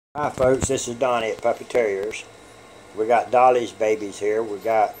Hi folks, this is Donnie at Puppy Terriers. We got Dolly's babies here. We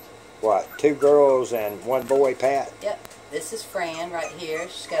got, what, 2 girls and 1 boy, Pat? Yep, this is Fran right here.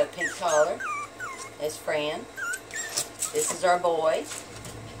 She's got a pink collar. That's Fran. This is our boy.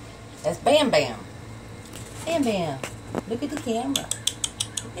 That's Bam Bam. Bam Bam. Look at the camera.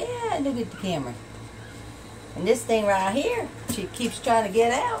 Yeah, look at the camera. And this thing right here, she keeps trying to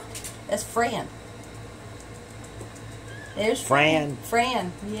get out. That's Fran. There's Fran.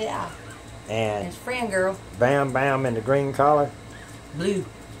 Fran, yeah. And there's Fran girl. Bam Bam in the green collar. Blue.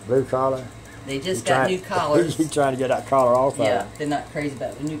 Blue collar. They just got new collars. He's trying to get that collar off of Yeah, her. they're not crazy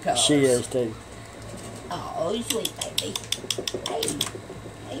about the new collars. She is too. Oh, you sweet baby. Hey.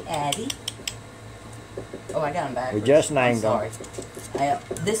 Hey, Addie. Oh, I got him backwards. We just named I'm them. sorry.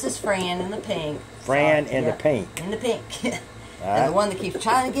 This is Fran in the pink. Fran in the pink. In the pink. Right. And the one that keeps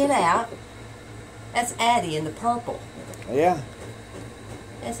trying to get out, that's Addie in the purple. Yeah.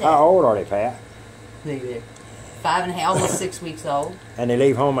 That's How old are they, Pat? Look there. 5 and a half, almost 6 weeks old. And they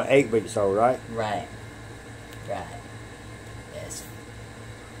leave home at 8 weeks old, right? Right. Right.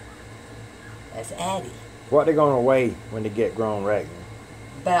 That's Addie. What they gonna weigh when they get grown regular?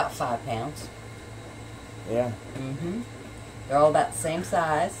 About 5 pounds. Yeah. Mm-hmm. They're all about the same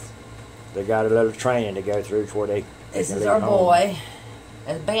size. They got a little training to go through before they This can is leave our home. boy.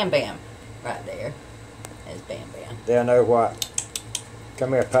 That's Bam Bam. Right there. That's Bam Bam. They'll know what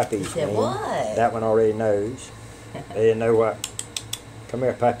come here puppy said means. what? That one already knows. They didn't know what come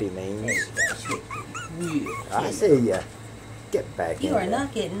here puppy means. Yeah. I see ya. Get back You in are there.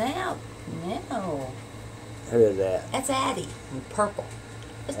 not getting out. No. Who is that? That's Addie in purple.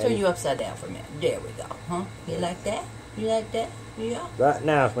 Let's turn Addie. you upside down for a minute. There we go. Huh? You like that? You like that? Yeah. Right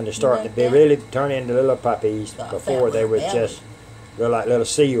now is when they start like to be that? really turn into little puppies. Got a Before fat they were little belly. just look like little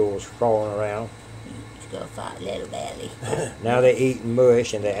seals crawling around. She's got a fat little belly. Now they eat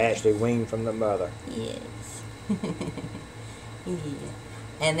mush and they actually wean from the mother. Yes. Yeah.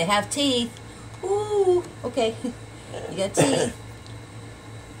 And they have teeth. Ooh. Okay. You got teeth.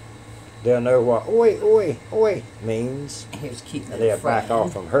 They'll know what oi oi oi means. Here's cute And little they'll Fran. back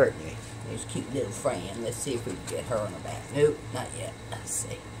off from hurting you. Here's cute little Fran. Let's see if we can get her on the back. Nope, not yet. Let's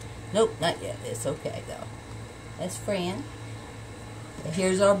see. Nope, not yet. It's okay though. That's Fran. And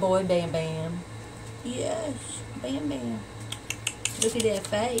here's our boy Bam Bam. Yes, Bam Bam. Look at that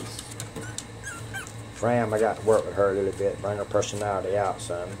face. Fran, I got to work with her a little bit, bring her personality out,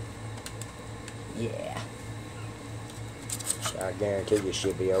 son. Yeah. I guarantee you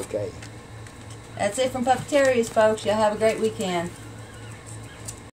she'll be okay. That's it from Puppy Terriers, folks. Y'all have a great weekend.